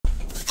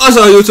What's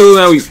up, YouTube,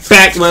 man? We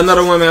back with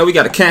another one, man. We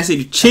got the Kansas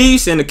City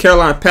Chiefs and the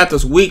Carolina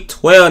Panthers week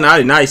 12. Now, I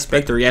did not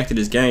expect to react to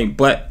this game,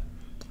 but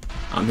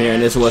I'm hearing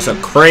this was a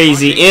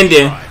crazy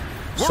ending.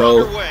 So,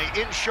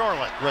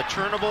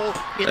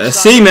 let's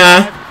see,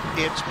 man.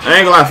 I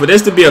ain't gonna lie, for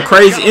this to be a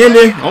crazy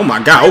ending. Oh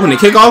my God, open the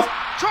kickoff.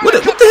 What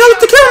the hell is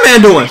the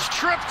cameraman doing?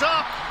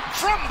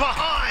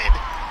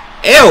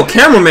 Ew,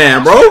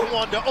 cameraman, bro.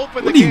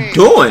 What are you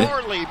doing?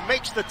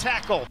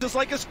 Just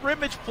like a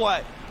scrimmage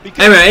play.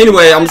 Hey man,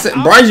 anyway, I'm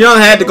saying Bryce Young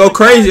had to go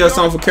crazy or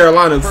something for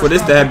Carolina for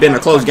this to have been a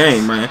close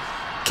game, man.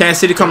 Kansas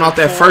City coming off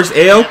that first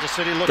L.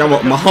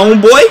 Got my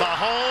homeboy.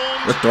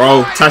 The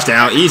throw,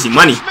 touchdown, easy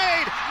money.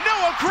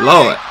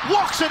 Lord,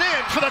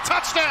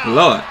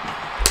 Lord.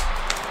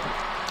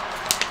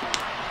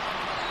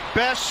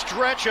 Best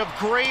stretch of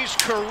Gray's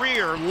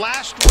career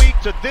last week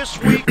to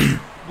this week.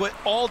 What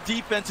all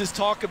defenses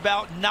talk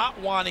about not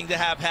wanting to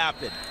have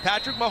happen.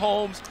 Patrick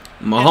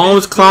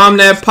Mahomes climbed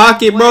that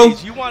pocket, bro.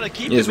 You want to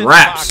keep his him in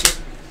raps.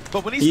 pocket,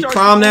 but when he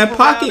climbed that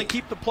pocket and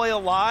keep the play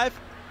alive,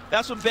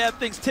 that's when bad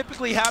things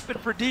typically happen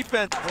for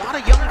defense. A lot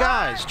of young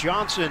guys.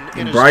 Johnson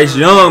in his Bryce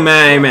Young,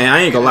 man, I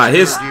ain't gonna lie,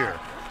 his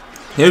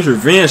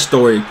revenge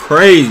story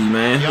crazy,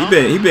 man.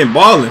 He been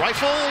balling.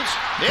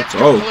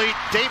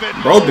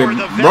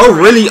 Bro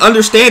really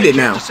understand it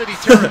now.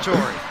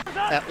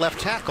 At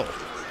left tackle.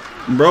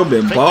 Bro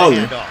been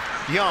balling.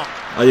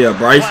 Oh yeah,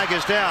 Bryce.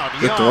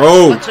 The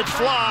throw.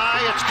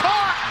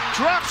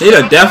 See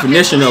the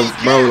definition of,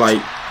 bro,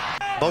 like,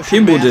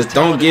 people just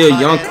don't give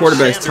young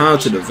quarterbacks time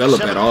to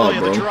develop at all,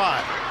 bro.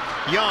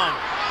 Young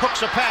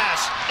hooks a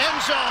pass,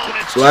 end zone.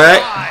 It's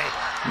flag.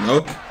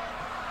 No.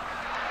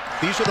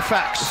 These are the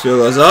facts.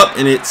 Fill us up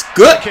and it's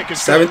good.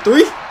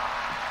 7-3.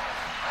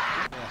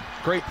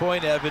 Great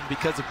point, Evan,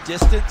 because of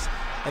distance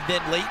and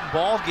then late in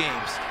ball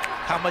games.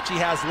 How much he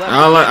has left.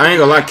 I ain't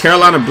gonna lie,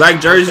 Carolina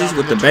black jerseys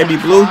with the baby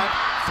blue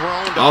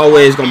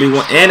always gonna be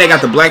one, and they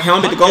got the black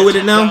helmet to go with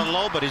it now.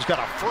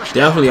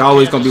 Definitely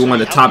always gonna be one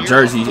of the top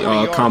jersey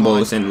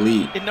combos in the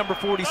league. In number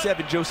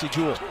 47, Josie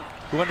Jewell,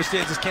 who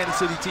understands this Kansas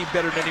City team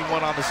better than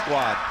anyone on the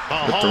squad.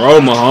 The throw,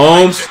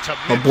 Mahomes,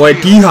 my boy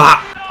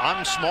D-Hop.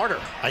 I'm smarter.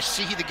 I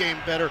see the game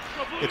better.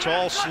 It's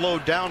all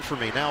slowed down for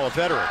me. Now a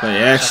veteran.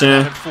 Play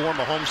action.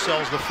 Mahomes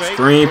sells the fake.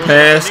 Screen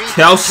pass.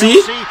 Kelsey.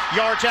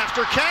 Yards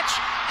after catch.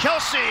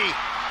 Kelsey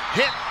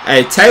hit.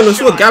 Hey, Taylor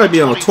Swift gotta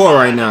be on tour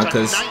right now,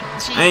 cause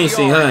I ain't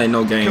seen her in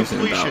no games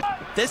in about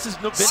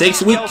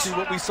 6 weeks. Kelsey,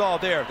 what we saw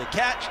there, the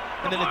catch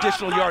and then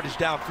additional yardage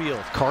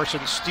downfield. Carson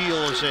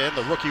Steele is in,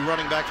 the rookie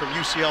running back from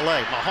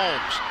UCLA.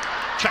 Mahomes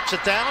checks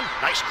it down.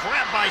 Nice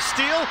grab by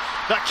Steele.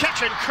 The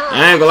catch and curl.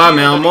 I ain't gonna lie,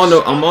 man.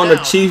 I'm on the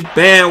Chiefs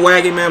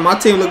bandwagon, man. My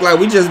team look like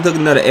we just took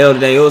another L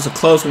today. It was a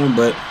close one,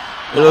 but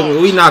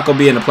we not gonna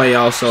be in the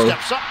playoffs, so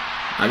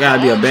I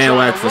gotta be a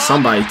bandwagon for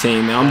somebody's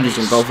team, man. I'm just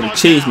gonna go for the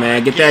Chiefs,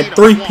 man. Get that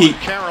three-peat.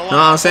 You know what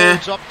I'm saying?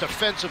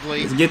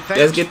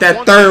 Let's get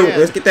that third.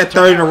 Let's get that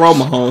third in a row,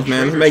 Mahomes,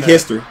 man. Let's make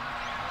history.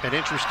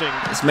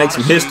 Let's make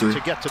some history.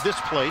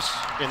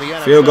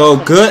 Field goal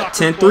good.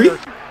 10-3.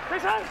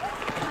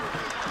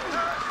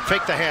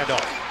 Fake the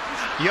handoff.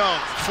 Young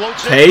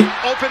floats it.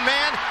 Open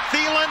man.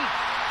 Thielen.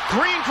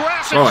 Green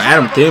grass. Oh,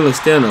 Adam Thielen's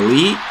still in the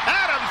lead.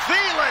 Adam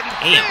Thielen.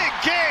 Big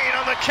gain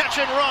on the catch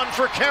and run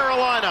for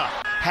Carolina.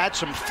 Had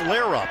some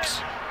flare-ups.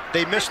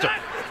 They missed him.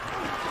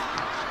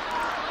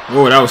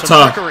 Oh, that was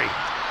tough.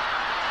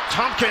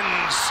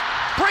 Tompkins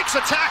breaks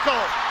a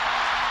tackle.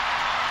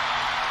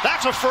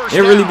 That's a first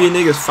down. It really be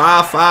niggas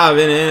 5'5"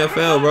 in the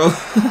NFL, bro.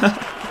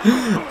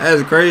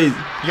 That's crazy.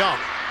 Young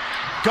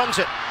guns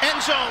it.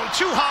 End zone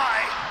too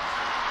high.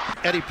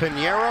 Eddie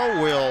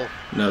Pinheiro will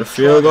another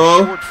field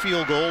goal. Short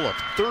field goal of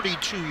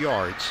 32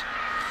 yards.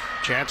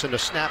 Jansen to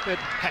snap it.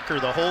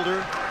 Hecker the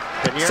holder.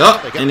 It's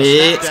up, and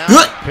it's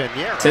good.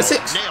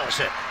 10-6. Nails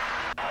it.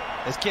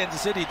 As Kansas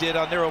City did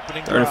on their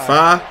opening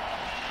 35.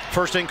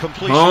 First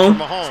incompletion for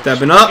Mahomes.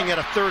 Stepping up. At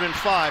a 3rd and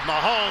 5.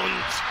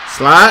 Mahomes.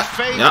 Slide.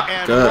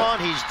 Yep, good. Run.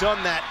 He's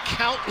done that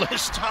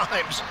countless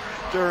times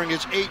during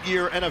his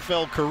 8-year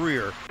NFL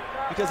career.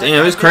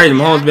 Damn, it's crazy.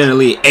 Mahomes been in the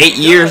league 8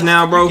 years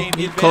now, bro.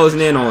 He's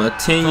closing in on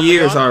 10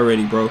 years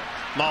already, bro.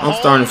 I'm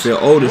starting to feel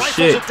old as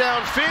shit.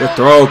 The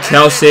throw,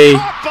 Kelsey.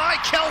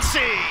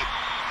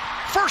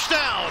 First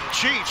down,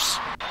 Chiefs.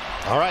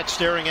 All right,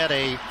 staring at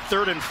a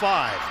 3rd and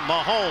 5.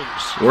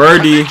 Mahomes.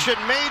 Worthy.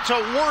 Made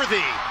to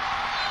Worthy.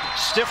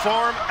 Stiff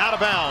arm out of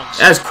bounds.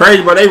 That's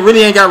crazy, bro. They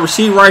really ain't got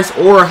Rasheed Rice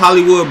or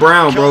Hollywood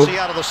Brown, bro. Kelsey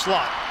out of the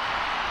slot.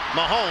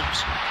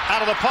 Mahomes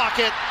out of the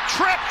pocket.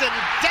 Tripped and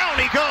down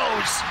he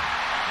goes.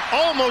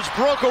 Almost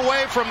broke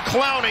away from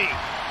Clowney.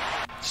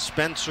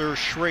 Spencer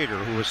Schrader,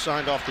 who was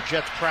signed off the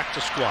Jets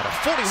practice squad. A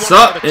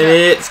 41-yard attempt.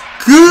 It's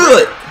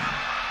good.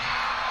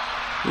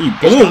 He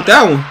boomed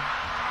that one.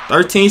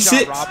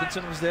 13-6.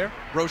 Robinson was there.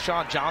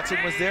 Roshan Johnson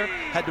was there.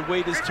 Had to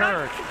wait his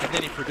turn, and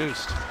then he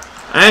produced.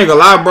 I ain't gonna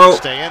lie, bro.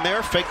 Stay in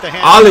there, fake the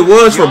hand. All it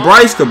was for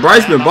Bryce, because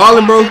Bryce been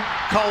balling, bro.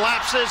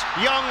 collapses.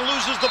 Young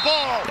loses the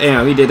ball.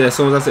 Damn, he did that as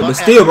soon as I said. But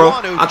still, bro,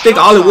 I think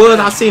all it was,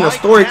 I seen a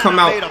story come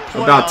out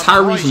about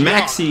Tyrese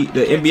Maxey,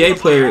 the NBA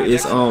player,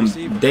 is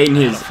dating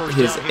his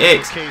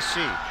ex.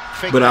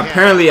 But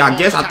apparently, I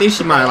think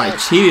she might have like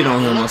cheated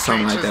on him or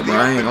something like that, bro.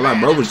 I ain't gonna lie,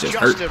 bro was just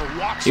hurt.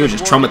 He was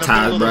just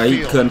traumatized, bro.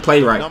 He couldn't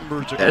play right.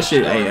 That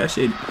shit, hey, that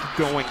shit.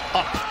 Going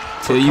up.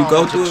 Till you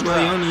go through it, bro,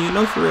 you don't even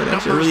know for real.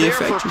 That shit really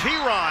affect you.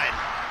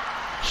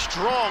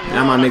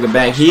 Now my nigga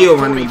back heel,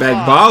 my nigga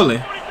back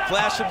balling.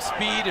 Flash some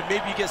speed and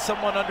maybe you get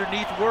someone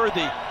underneath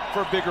Worthy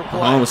for a bigger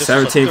play. Almost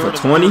 17 for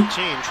 20.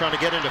 Trying to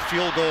get into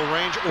field goal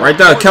range. Right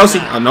there, Kelsey.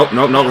 Oh, nope.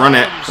 Run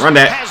that.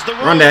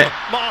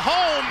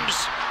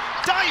 Mahomes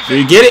diving. Do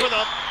you get it?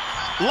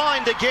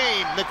 Line to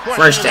gain. The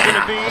First question is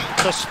down. going to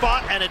be the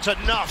spot, and it's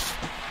enough.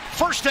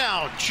 First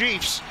down,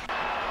 Chiefs.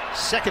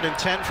 2nd and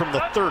 10 from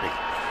the 30.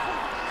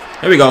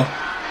 Here we go.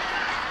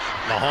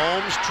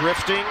 Mahomes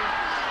drifting.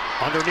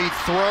 Underneath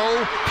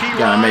throw.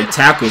 Gotta make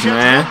tackles,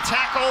 man.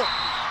 Tackle,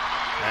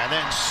 and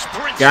then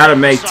sprints. Gotta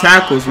make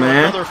tackles,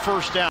 man. Another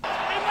first down.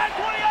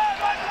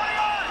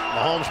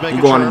 Mahomes making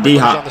He going sure to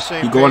D-Hop. everybody's on the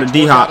same He going to page,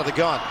 D-Hop. out of the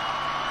gun.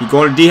 He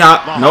going to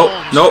D-Hop.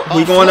 Nope.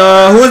 He going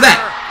who is that?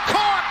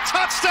 Caught,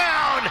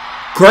 touchdown.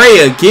 Gray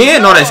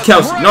again? No, that's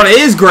Kelsey. No, that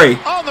is Gray.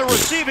 On the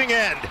receiving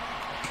end.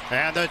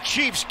 And the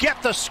Chiefs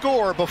get the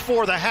score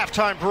before the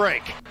halftime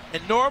break.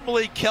 And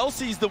normally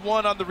Kelsey's the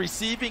one on the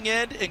receiving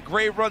end and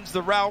Gray runs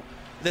the route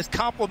that's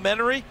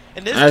complementary.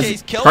 In this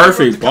case, Kelsey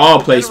perfect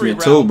ball placement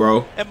too,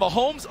 bro. And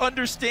Mahomes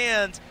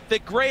understands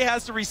that Gray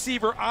has the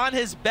receiver on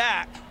his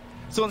back.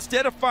 So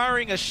instead of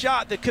firing a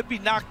shot that could be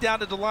knocked down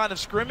to the line of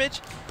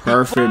scrimmage,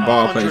 perfect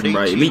ball placement,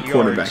 bro. Elite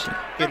quarterbacking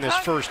in this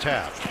first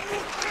half.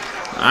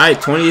 All right,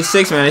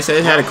 20-6, man. They said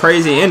it had a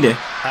crazy ending.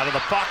 Out of the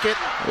pocket.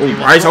 Oh,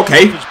 Bryce,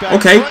 okay.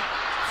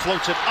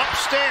 Floats it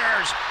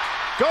upstairs.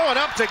 Going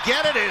up to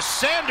get it is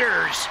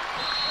Sanders.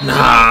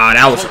 Nah,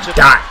 that was a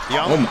dot.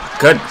 Oh my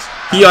goodness.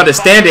 He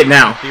understand it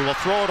now. He will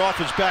throw it off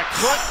his back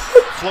foot.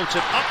 Floats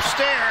it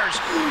upstairs.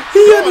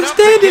 He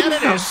understand it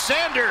now. Is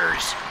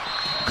Sanders.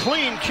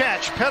 Clean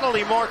catch.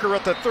 Penalty marker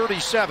at the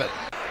 37.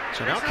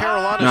 So now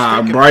Carolina.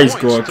 Nah, Bryce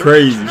going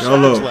crazy.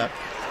 Hello.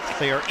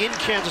 They are in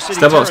Kansas City.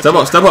 Step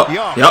up.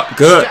 Yup,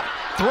 good.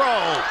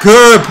 Throw.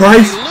 Good,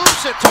 Bryce.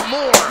 Lose it to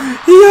Moore.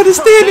 He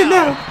understand it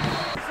now.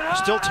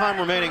 Still time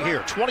remaining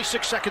here.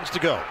 26 seconds to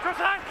go.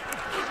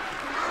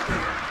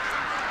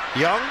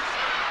 Young.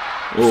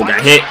 Oh, got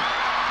hit.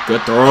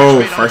 Good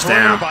throw. First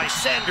down. By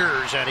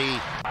Sanders, and he.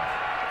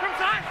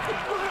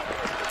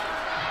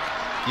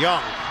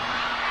 Young.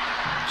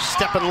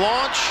 Step and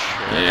launch.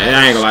 Yeah,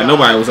 I ain't gonna lie.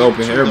 Nobody was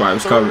open. Everybody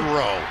was covered.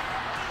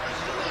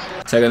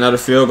 Take another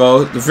field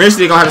goal.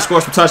 Eventually, gonna have to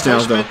score some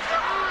touchdowns though.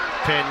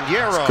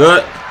 It's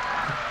good.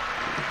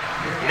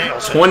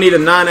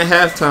 20-9 at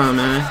halftime,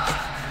 man.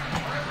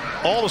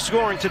 All the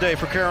scoring today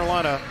for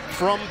Carolina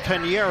from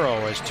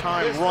Pinheiro as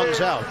time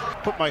runs out.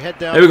 Put my head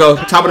down. There we go.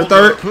 Top of the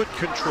third. Good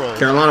control.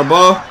 Carolina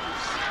ball.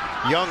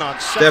 Young on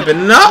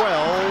stepping up.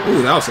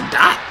 Ooh, that was a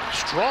dot.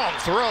 Strong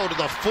throw to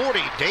the 40.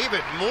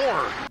 David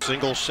Moore.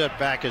 Single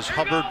setback as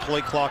Hubbard.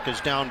 Play clock is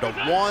down to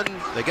 1.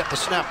 They get the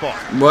snap off.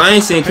 Boy, I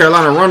ain't seen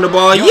Carolina run the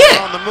ball yet.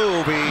 On the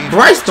move.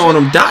 Bryce throwing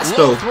them dots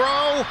though.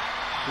 Throw.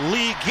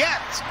 Lee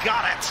gets.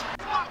 Got it.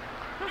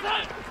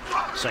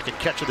 Second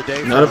catch of the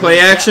day. Another play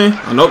action.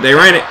 Oh, nope, they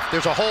ran it.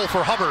 There's a hole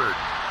for Hubbard.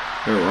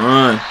 Good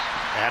run.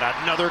 And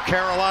another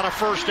Carolina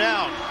first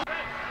down.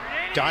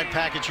 Dime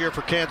package here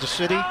for Kansas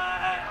City.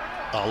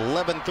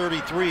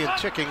 11:33 and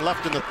ticking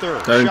left in the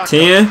third.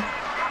 13.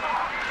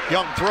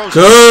 Young throws.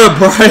 Good,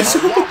 Bryce.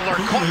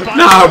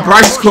 Nah,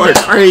 Bryce scored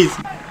crazy.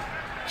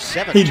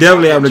 He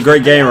definitely having a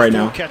great game right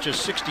now. Catches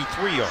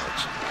 63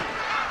 yards.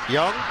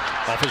 Young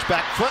off his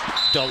back foot.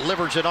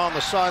 Delivers it on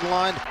the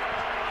sideline.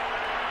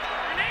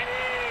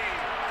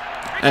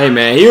 Hey,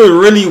 man, he was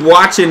really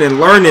watching and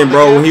learning,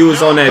 bro, when he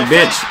was on that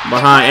bench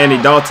behind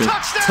Andy Dalton.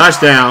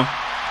 Touchdown.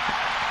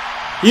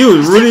 He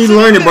was really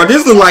learning, bro.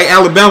 This is like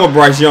Alabama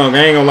Bryce Young.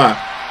 I ain't gonna lie.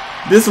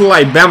 This is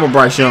like Bama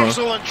Bryce Young.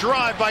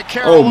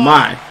 Oh,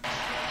 my.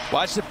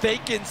 Watch the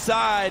fake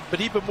inside,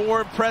 but even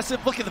more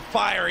impressive, look at the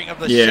firing of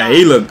the shot. Yeah,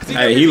 he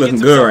looking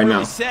good right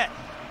now. Set.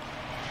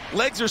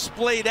 Legs are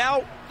splayed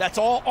out. That's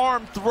all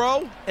arm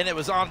throw, and it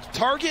was on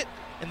target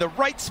in the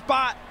right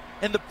spot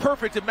and the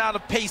perfect amount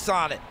of pace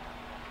on it.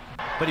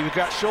 But he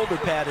got shoulder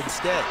pad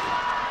instead.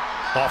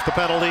 Off the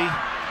penalty,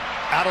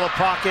 out of the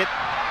pocket.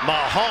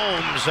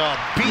 Mahomes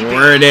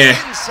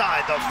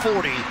inside the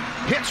 40.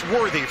 Hits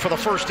Worthy for the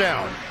first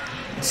down.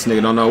 This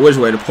nigga don't know which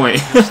way to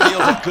point. Good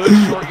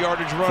short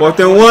yardage run. 4th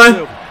and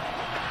 1.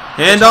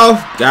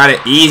 Handoff. Got it.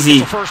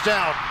 Easy. First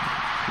down.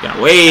 Got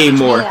way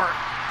more.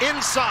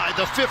 Inside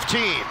the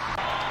 15.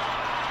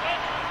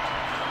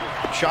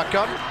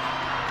 Shotgun.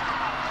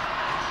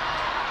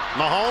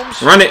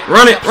 Mahomes. Run it.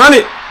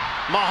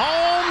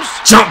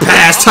 Mahomes. Jump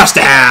pass.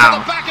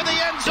 Touchdown.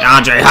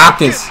 DeAndre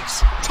Hopkins.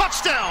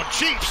 Touchdown,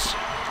 Chiefs.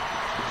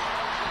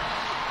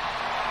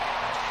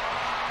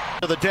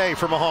 Of the day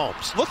for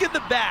Mahomes. Look at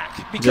the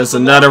back. Just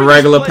another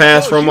regular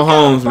pass from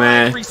Mahomes,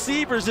 man.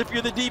 Receivers, if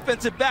you're the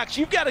defensive backs,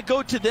 you've got to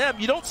go to them.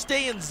 You don't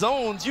stay in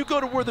zones. You go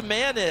to where the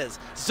man is.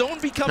 Zone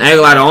becomes. I ain't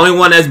gonna lie, the only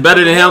one that's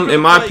better than him, in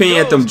my opinion,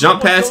 at them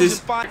jump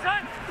passes,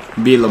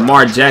 be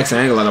Lamar Jackson.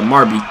 I ain't gonna lie,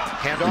 Lamar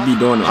be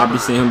doing them. I be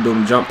seeing him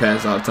doing jump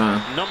passes all the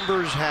time.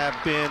 Numbers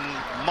have been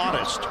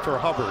modest for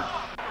Hubbard.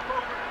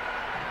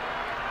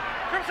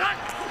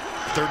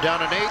 3rd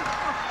down and 8.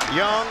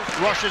 Young,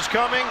 rush is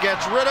coming,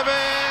 gets rid of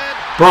it.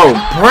 Bro,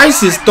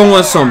 Bryce is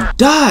throwing some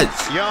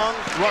dots. Young,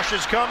 rush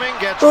is coming,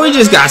 gets Bro, he rid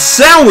just of got it.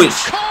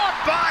 sandwiched.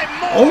 Caught by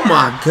Moore. Oh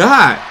my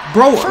God.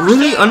 Bro,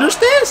 really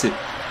understands it.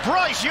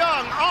 Bryce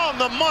Young on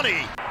the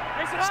money.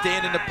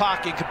 Stand in the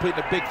pocket, completing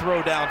a big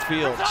throw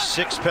downfield.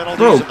 6 penalties.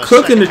 Bro, in the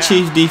cooking the second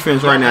Chiefs half.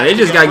 defense right now. They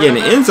just got to get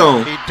in the end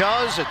zone. He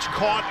does. It's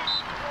caught.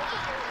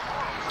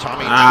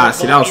 Tommy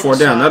See, that was 4th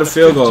down. Another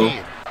field goal.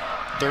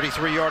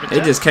 33-yard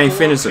They just can't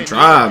finish the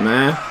drive,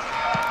 man.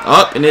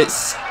 Up, and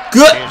it's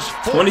good.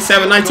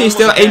 27-19,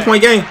 still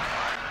 8-point game.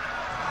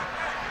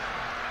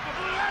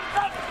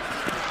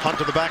 Hunt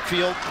to the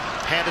backfield.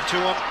 Hand it to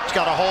him. He's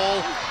got a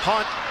hole.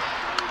 Hunt.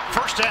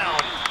 1st down.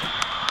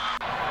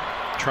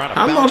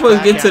 How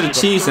motherfuckers get to the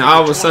Chiefs and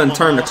all of a sudden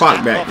turn the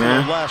clock back,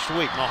 man? Last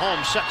week,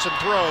 Mahomes sets and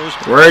throws.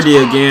 Worthy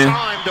again.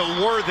 Time to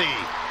Worthy.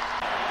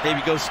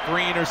 Maybe go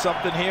screen or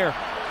something here.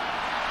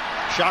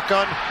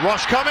 Shotgun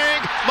rush coming.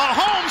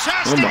 Mahomes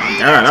has Oh to my eat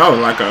God, it. that was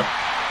like a.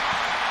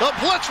 The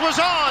blitz was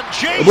on.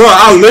 Bro,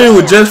 I literally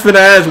was just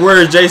finna ask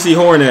where is JC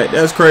Horn at.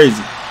 That's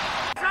crazy.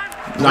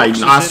 Like,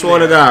 I swear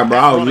to God, bro,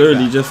 I was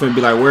literally just finna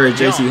be like, where is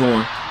JC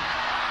Horn?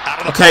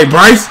 Okay,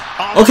 Bryce.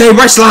 Okay,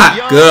 Bryce slide.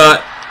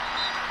 Good.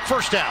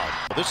 1st down.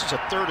 This is a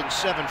 3rd and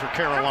 7 for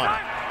Carolina.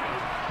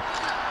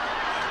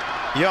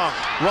 Young,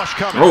 rush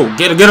coming. Oh,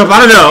 get up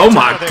out of there. Oh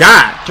my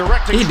God.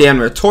 He damn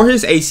near tore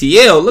his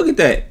ACL. Look at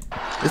that.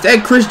 Is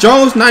that Chris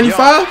Jones, 95?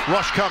 Young,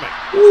 rush coming.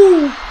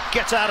 Ooh.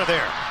 Gets out of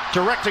there.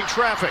 Directing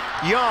traffic.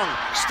 Young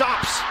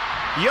stops.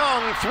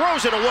 Young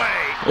throws it away.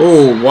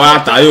 Oh, boy, I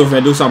thought he was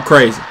going to do something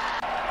crazy.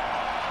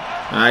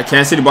 All right,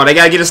 Kansas City ball. They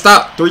got to get a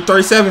stop.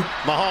 3:37.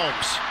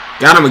 Mahomes.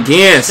 Got him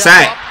again.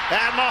 Sack.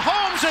 And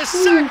Mahomes is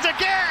sacked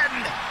again.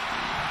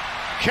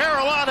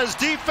 Carolina's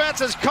defense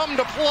has come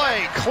to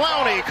play.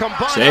 Clowney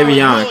combined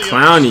Javion with Williams.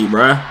 Clowney,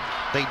 bruh.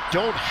 They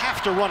don't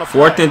have to run a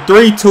play. 4th and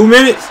 3, 2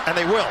 minutes. And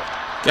they will.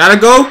 Gotta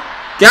go.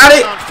 Got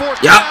it. On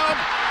 4th Yep. down.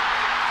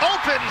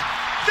 Open.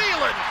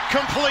 Thielen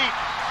complete.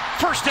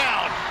 1st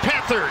down.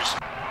 Panthers.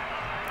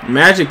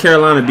 Imagine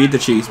Carolina beat the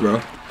Chiefs,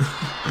 bro.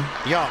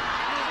 Young.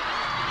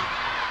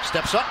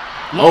 Steps up.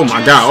 Oh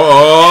my God.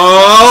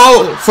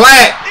 Oh,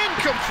 flag.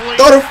 Incomplete.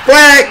 Throw the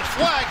flag.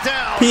 Flag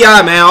down.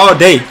 PI, man, all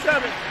day.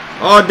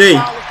 All day.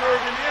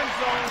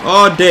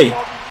 All day.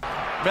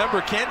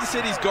 Remember, Kansas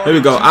City's guard. Here we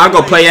go. I'll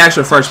go play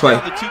action first play.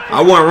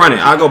 I won't run it.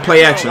 I'll go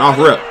play action off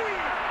rip.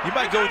 You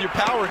might go with your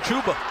power and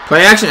Chuba.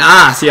 Play action?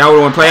 See, I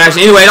would want to play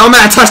action. Anyway, don't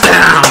matter.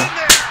 Touchdown.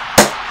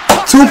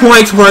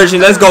 2-point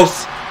conversion. Let's go.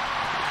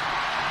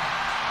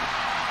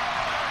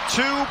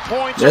 2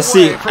 points. Let's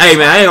see. Hey,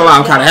 man, I ain't gonna lie.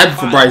 I'm kind of happy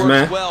for Bryce,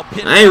 man.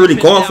 I ain't really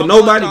going for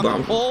nobody, but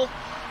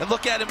at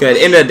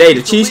the end of the day,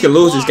 the Chiefs can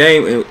lose this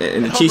game,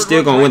 and the Chiefs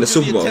still gonna win the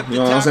Super Bowl. You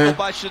know what I'm saying?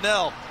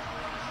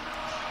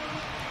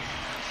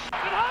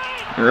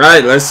 All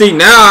right, let's see.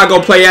 Now I go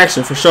play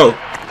action for sure.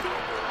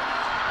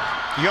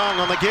 Young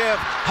on the give.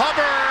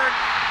 Hubbard.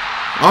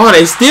 Oh,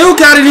 they still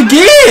got it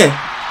again.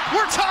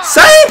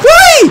 Same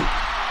play.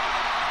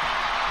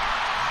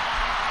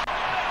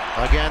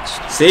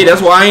 Against. See,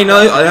 that's why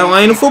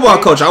I ain't a football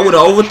coach. I would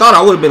have overthought.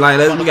 I would have been like,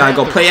 we gotta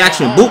go play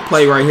action, boot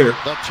play right here.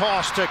 The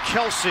toss to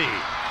Kelsey.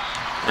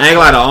 I ain't gonna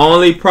lie, the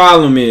only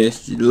problem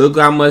is look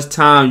how much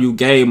time you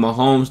gave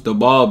Mahomes the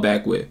ball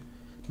back with.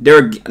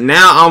 Bro,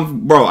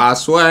 I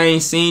swear I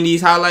ain't seen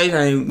these highlights.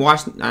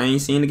 I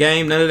ain't seen the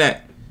game, none of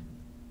that.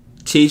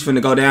 Chiefs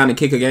finna go down and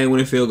kick a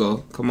game-winning field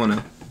goal. Come on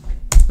now.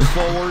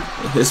 Forward.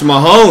 It's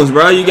Mahomes,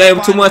 bro. You gave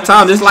him too much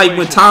time. Just like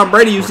when Tom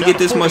Brady used to get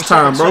this much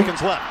time, bro.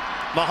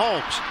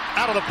 Mahomes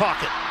out of the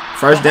pocket.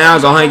 1st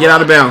down, go ahead and get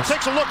out of bounds.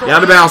 Get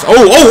out of bounds. Oh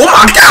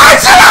my God!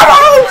 Shut up,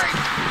 Mahomes!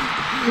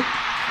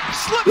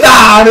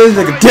 Nah, this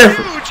nigga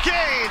different.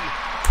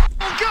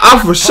 I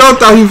for sure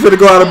thought he was finna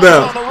go out of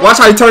bounds. Watch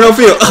how he turn on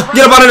field.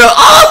 Get up out of there.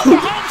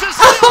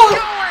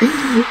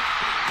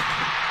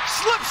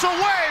 Slips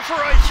away for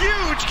a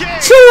huge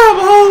gain. Chill out,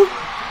 Mahomes.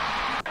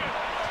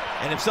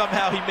 And if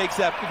somehow he makes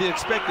the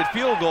expected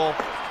field goal,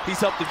 he's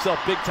helped himself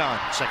big time.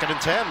 2nd and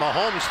 10.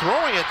 Mahomes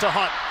throwing it to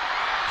Hunt.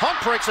 Hunt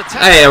breaks a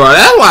tackle. Hey, bro,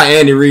 that's why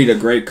Andy Reid a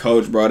great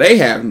coach, bro. They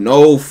have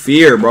no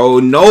fear, bro.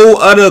 No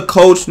other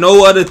coach,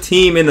 no other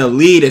team in the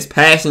league is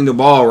passing the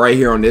ball right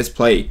here on this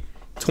play.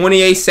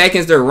 28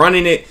 seconds, they're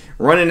running it,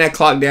 running that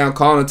clock down,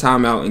 calling a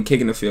timeout, and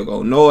kicking the field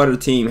goal. No other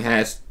team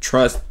has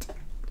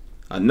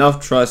enough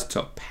trust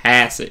to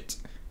pass it.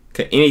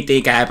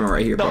 Anything can happen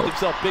right here, bro.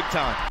 Big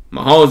time.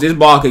 Mahomes, this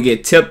ball could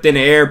get tipped in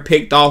the air,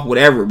 picked off,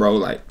 whatever, bro.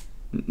 Like,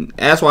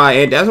 that's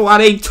why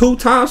they 2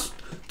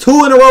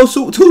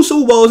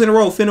 Super Bowls in a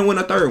row, finna win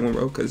a 3rd one,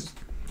 bro. Because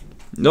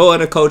no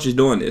other coach is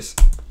doing this.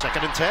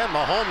 2nd and 10.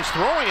 Mahomes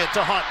throwing it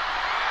to Hunt.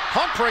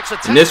 Hunt breaks a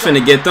tackle. And this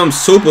finna get them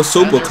super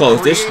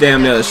close. This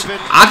damn near.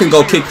 I can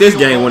go kick this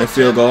game winning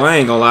field goal. I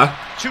ain't gonna lie.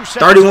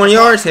 31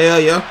 yards. Hell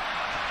yeah.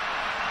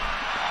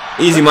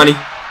 Easy money.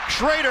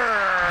 Schrader.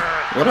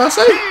 What did I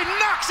say? He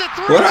knocks it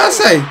through. What did I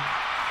say?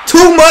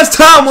 Too much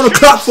time on the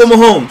clock for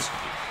Mahomes.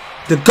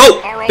 The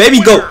GOAT.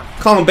 Baby GOAT.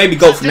 Call him Baby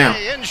GOAT for now.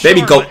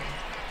 Baby GOAT.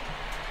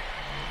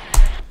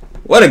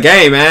 What a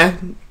game,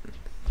 man.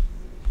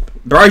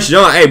 Bryce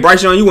Young. Hey,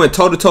 Bryce Young, you went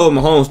toe-to-toe with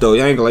Mahomes, though.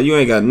 You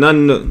ain't got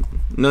nothing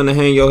to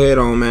hang your head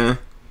on, man.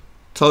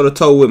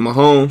 Toe-to-toe with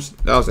Mahomes.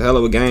 That was a hell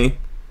of a game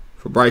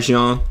for Bryce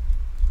Young.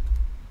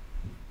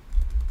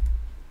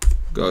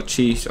 Go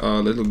Chiefs.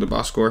 Let's look at the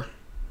box score.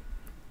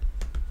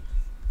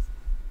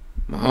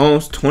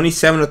 Mahomes,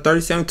 27 of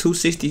 37,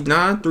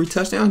 269, 3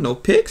 touchdowns, no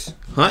picks.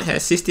 Hunt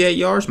had 68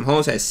 yards.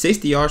 Mahomes had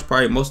 60 yards.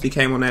 Probably mostly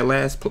came on that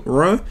last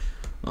run.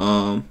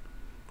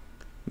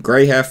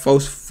 Gray had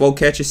four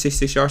catches,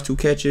 66 yards, 2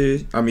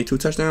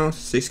 touchdowns.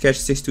 6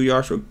 catches, 62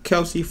 yards for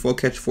Kelsey. 4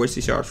 catches,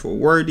 46 yards for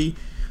Worthy.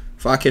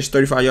 5 catches,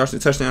 35 yards, 2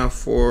 touchdowns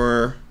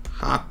for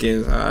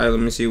Hopkins. All right, let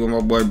me see what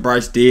my boy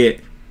Bryce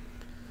did.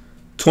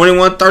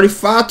 21,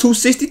 35,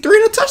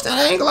 263 and a touchdown.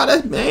 I ain't gonna lie,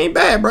 that ain't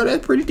bad, bro.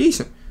 That's pretty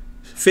decent.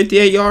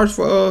 58 yards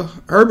for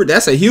Herbert.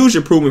 That's a huge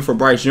improvement for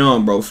Bryce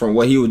Young, bro, from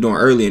what he was doing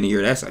early in the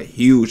year. That's a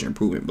huge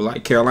improvement. But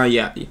like Carolina,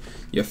 yeah,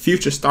 your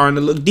future's starting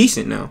to look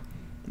decent now.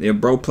 They're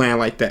bro playing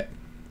like that.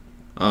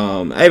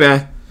 Hey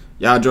man,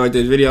 y'all enjoyed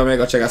this video, man.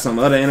 Go check out some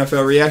other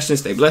NFL reactions.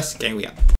 Stay blessed. Game we out.